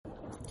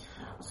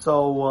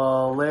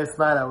So last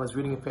night I was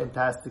reading a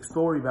fantastic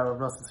story about Rav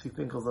Nosson Tzvi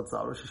Finkel's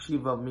Rosh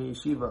Yeshiva, Mi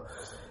Yeshiva.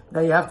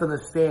 Now you have to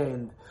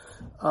understand,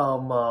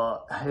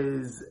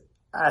 his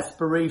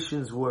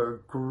aspirations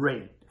were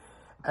great.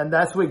 And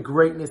that's where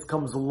greatness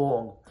comes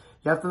along.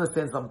 You have to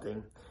understand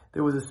something.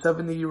 There was a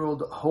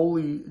 70-year-old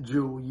holy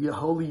Jew,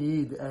 holy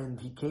Yid, and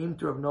he came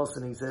to Rav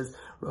Nosson and he says,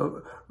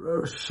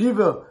 Rosh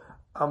Yeshiva,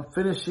 I'm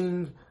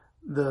finishing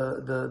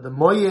the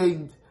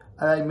Moyed,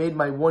 and I made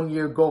my 1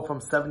 year go from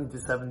 70 to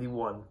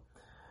 71.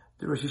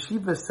 The Rosh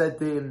Yeshiva said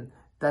to him,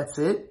 that's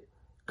it?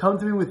 Come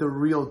to me with a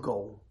real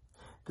goal.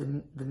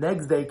 The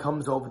next day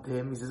comes over to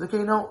him. He says,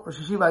 okay, no, Rosh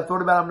Yeshiva, I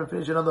thought about it. I'm going to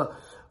finish another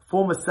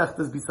 4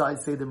 Masechtas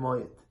besides Seder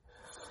Moed. He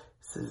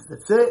says,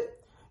 that's it?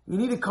 You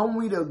need to come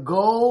with a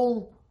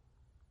goal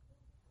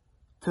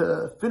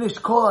to finish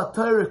Kol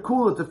HaTorah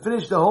Kula, to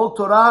finish the whole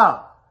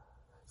Torah.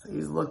 So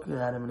he's looking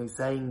at him and he's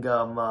saying,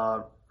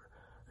 Rosh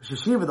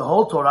Yeshiva, the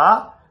whole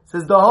Torah? He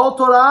says, the whole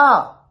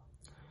Torah.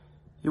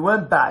 He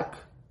went back,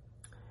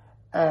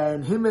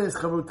 and him and his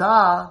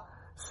Chavruta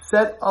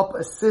set up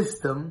a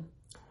system,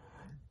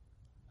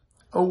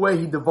 a way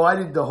he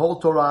divided the whole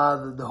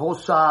Torah, the whole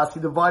Shas, he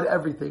divided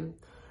everything,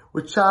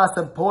 with Shas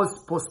and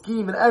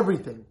Poskim and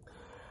everything.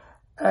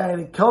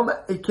 And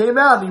he came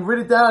out and he wrote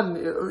it down,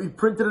 he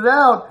printed it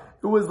out.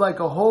 It was like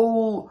a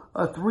whole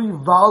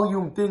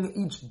 3-volume thing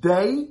each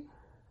day,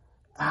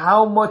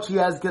 how much he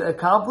has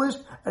accomplished,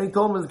 and he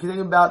told him it was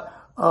getting about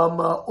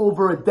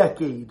over a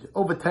decade,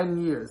 over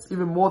 10 years,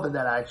 even more than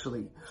that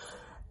actually.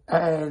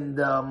 And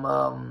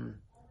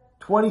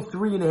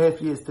 23 and a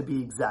half years to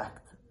be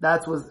exact.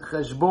 That was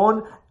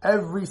cheshbon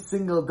every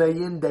single day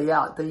in, day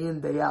out, day in,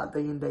 day out,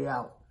 day in, day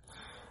out.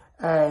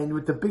 And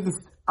with the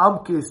biggest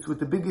amkis, with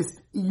the biggest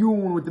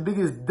iyun, with the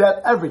biggest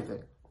depth,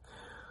 everything.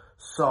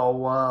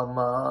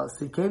 So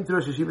he came to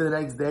Rosh Yeshiva the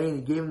next day and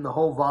he gave him the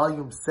whole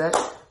volume set.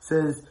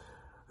 Says,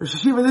 Rosh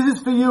Yeshiva, this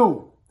is for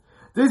you.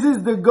 This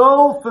is the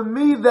goal for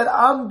me that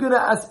I'm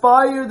gonna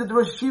aspire, that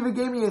Rosh Yeshiva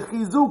gave me a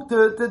chizuk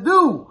to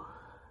do.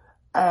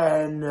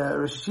 And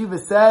Rosh Yeshiva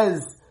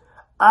says,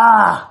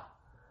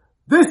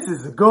 this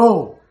is a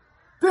goal.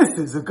 This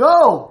is a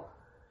goal.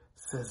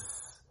 Says,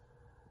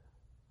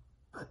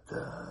 but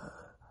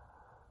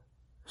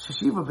Rosh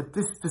Yeshiva, but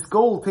this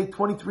goal will take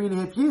 23 and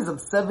a half years. I'm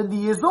 70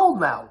 years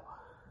old now.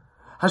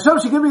 Hashem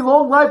should give me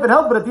long life and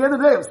health, but at the end of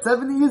the day, I'm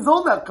 70 years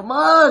old now. Come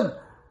on.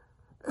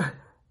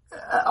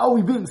 Are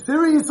we being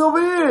serious over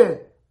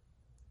here?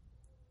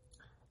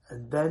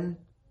 And then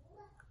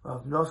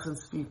Rav Nosson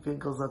Tzvi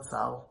Finkel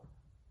Zatzal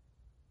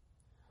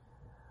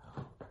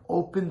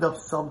opened up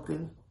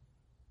something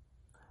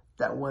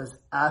that was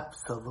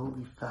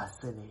absolutely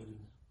fascinating.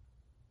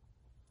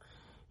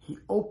 He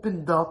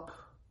opened up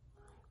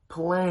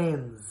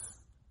plans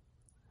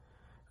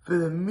for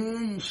the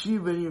Mir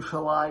Yeshiva in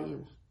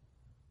Yerushalayim.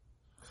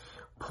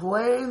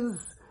 Plans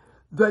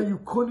that you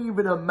couldn't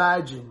even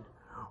imagine.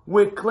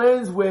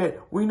 Plans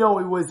where we know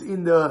it was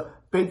in the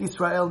Beit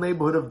Israel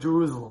neighborhood of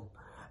Jerusalem.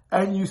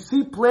 And you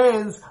see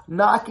plans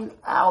knocking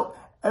out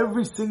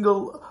every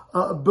single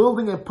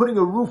building and putting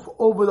a roof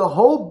over the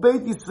whole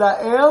Beit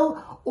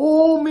Israel,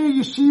 all Mir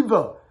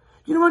Yeshiva.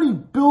 You know how many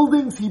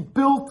buildings he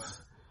built?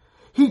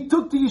 He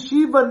took the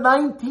yeshiva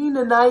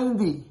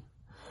 1990.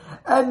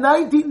 And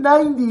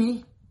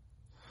 1990,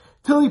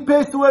 till he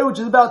passed away, which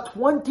is about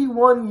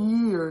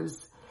 21 years,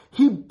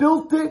 he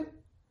built it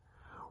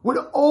with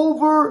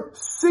over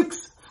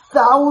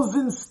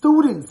 6,000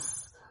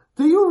 students.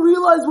 Do you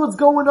realize what's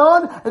going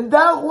on? And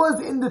that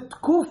was in the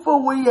Kufa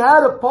where he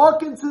had a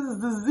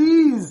Parkinson's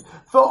disease.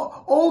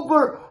 For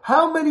over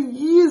how many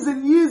years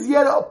and years he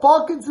had a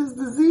Parkinson's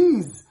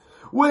disease.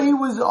 Where he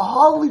was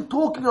hardly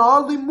talking,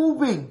 hardly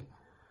moving.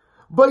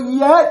 But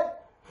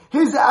yet,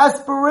 his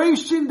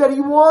aspiration that he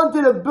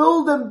wanted to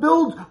build and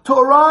build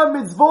Torah,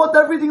 mitzvot,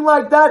 everything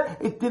like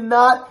that, it did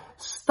not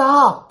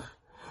stop.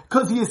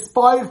 Because he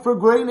aspired for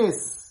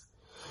greatness.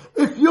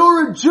 If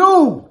you're a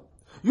Jew,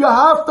 you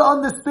have to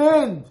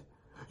understand.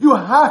 You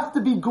have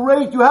to be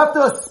great. You have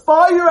to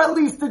aspire at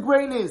least to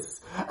greatness.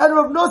 And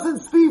Rav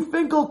Nosson Tzvi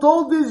Finkel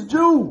told this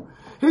Jew,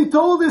 he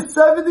told this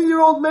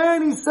 70-year-old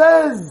man, he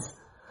says,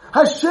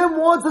 Hashem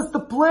wants us to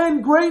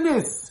plan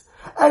greatness.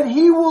 And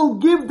He will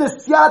give the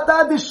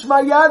siyata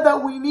d'shmaya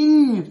that we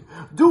need.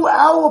 Do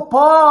our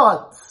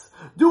part.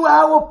 Do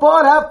our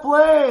part, have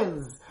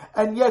plans.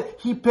 And yet,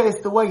 he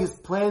passed away. His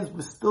plans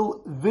were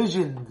still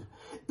visioned.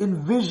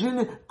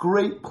 Envision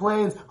great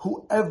plans,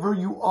 whoever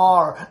you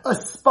are.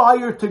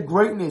 Aspire to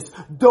greatness.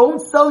 Don't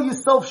sell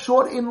yourself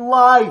short in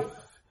life.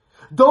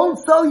 Don't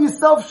sell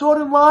yourself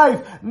short in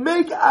life.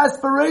 Make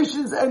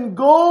aspirations and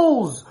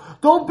goals.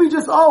 Don't be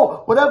just,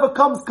 whatever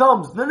comes,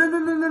 comes. No.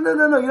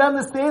 You're not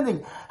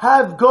understanding.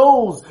 Have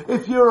goals.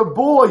 If you're a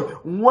boy,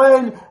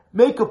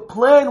 make a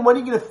plan. When are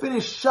you going to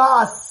finish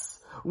Shas?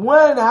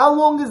 When? How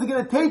long is it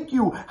going to take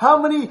you?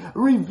 How many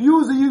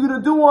reviews are you going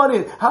to do on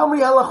it? How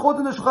many halachot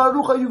in the Shulchan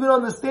Aruch are you going to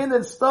understand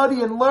and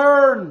study and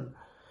learn?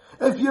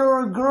 If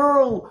you're a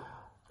girl,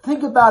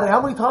 think about it. How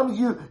many times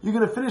you're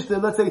going to finish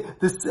let's say,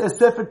 the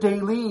Sefer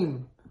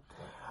Tehillim?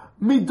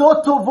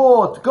 Midot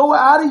tovot. Go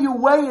out of your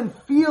way and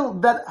feel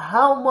that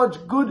how much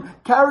good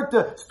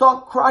character.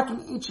 Start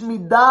cracking each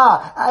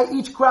midah,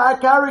 each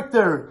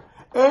character.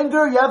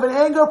 Anger, you have an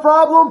anger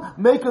problem?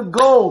 Make a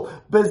goal.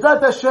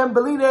 Bezat Hashem,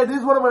 Belineh, this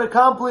is what I'm going to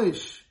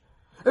accomplish.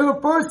 If a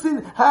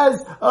person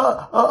has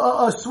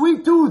a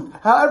sweet tooth,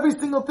 how every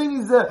single thing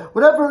is,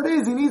 whatever it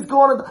is, he needs to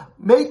go on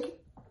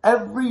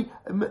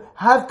and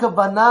have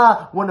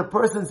kavanah when a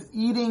person's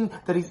eating,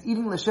 that he's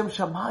eating l'shem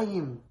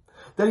shamayim.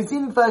 That he's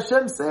eating for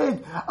Hashem's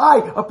sake.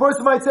 A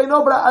person might say,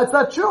 no, but it's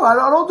not true. I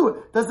don't do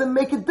it. Doesn't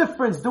make a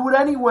difference. Do it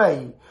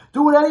anyway.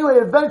 Do it anyway.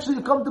 Eventually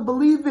you come to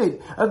believe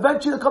it.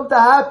 Eventually it'll come to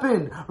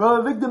happen.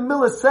 Rabbi Victor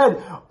Miller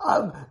said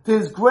to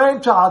his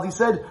grandchild, he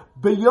said,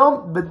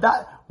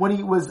 when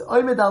he was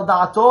Oymed al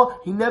Da'ato,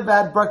 he never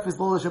had breakfast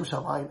l'Shem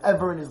Shamayim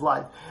ever in his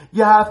life.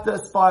 You have to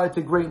aspire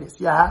to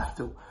greatness. You have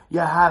to. You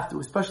have to,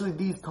 especially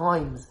these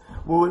times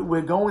where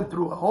we're going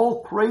through a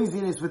whole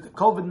craziness with the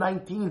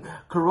COVID-19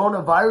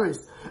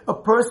 coronavirus. A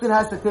person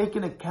has to take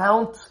an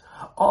account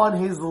on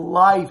his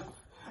life.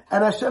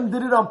 And Hashem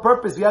did it on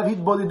purpose. You have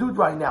Hitbodedut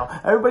right now.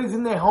 Everybody's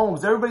in their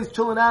homes. Everybody's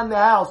chilling out in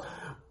their house.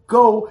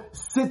 Go,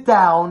 sit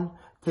down,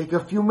 take a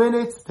few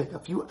minutes, take a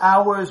few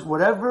hours,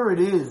 whatever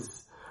it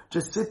is.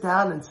 Just sit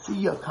down and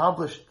see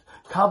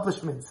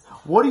accomplishments.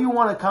 What do you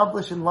want to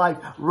accomplish in life?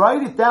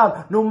 Write it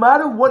down. No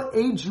matter what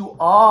age you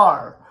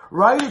are.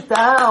 Write it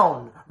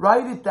down.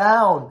 Write it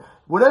down.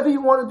 Whatever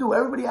you want to do.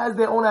 Everybody has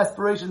their own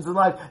aspirations in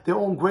life, their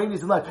own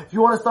greatness in life. If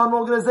you want to start an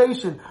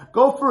organization,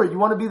 go for it. You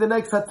want to be the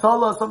next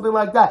Hatzalah or something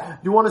like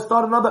that. You want to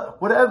start another,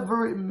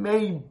 whatever it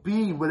may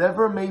be.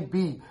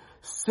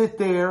 Sit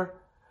there,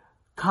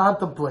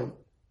 contemplate.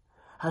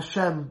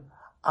 Hashem,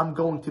 I'm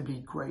going to be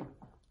great.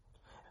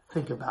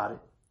 Think about it.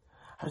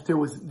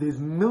 There's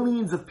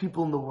millions of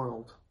people in the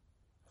world.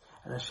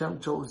 And Hashem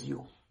chose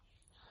you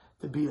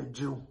to be a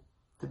Jew,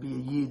 to be a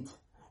Yid.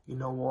 You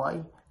know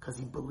why? Because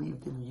He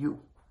believed in you.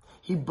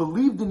 He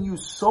believed in you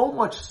so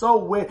much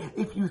so where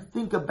if you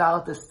think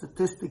about the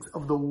statistics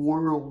of the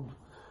world,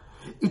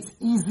 it's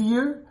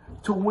easier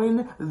to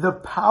win the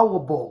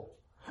Powerball.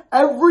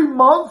 Every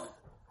month,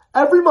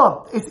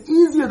 it's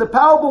easier, the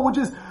Powerball, which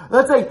is,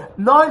 let's say,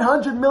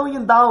 $900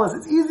 million.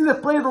 It's easier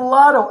to play the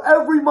lotto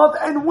every month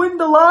and win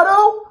the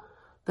lotto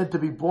than to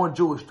be born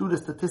Jewish. Do the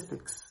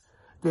statistics.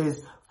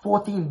 There's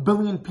 14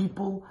 billion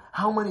people.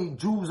 How many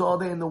Jews are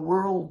there in the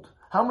world?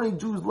 How many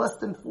Jews? Less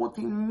than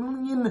 14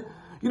 million.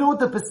 You know what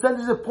the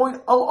percentage is?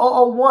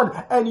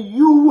 0.0001. And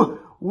you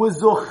were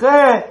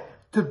zocheh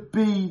to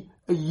be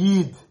a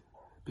Yid.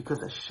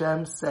 Because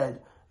Hashem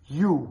said,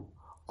 you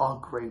are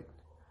great.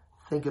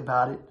 Think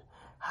about it.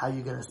 How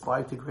you're going to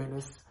aspire to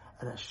greatness.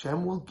 And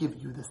Hashem will give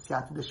you the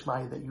siyata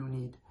d'shmaya that you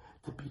need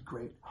to be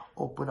great.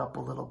 Open up a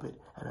little bit.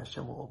 And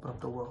Hashem will open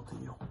up the world to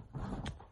you.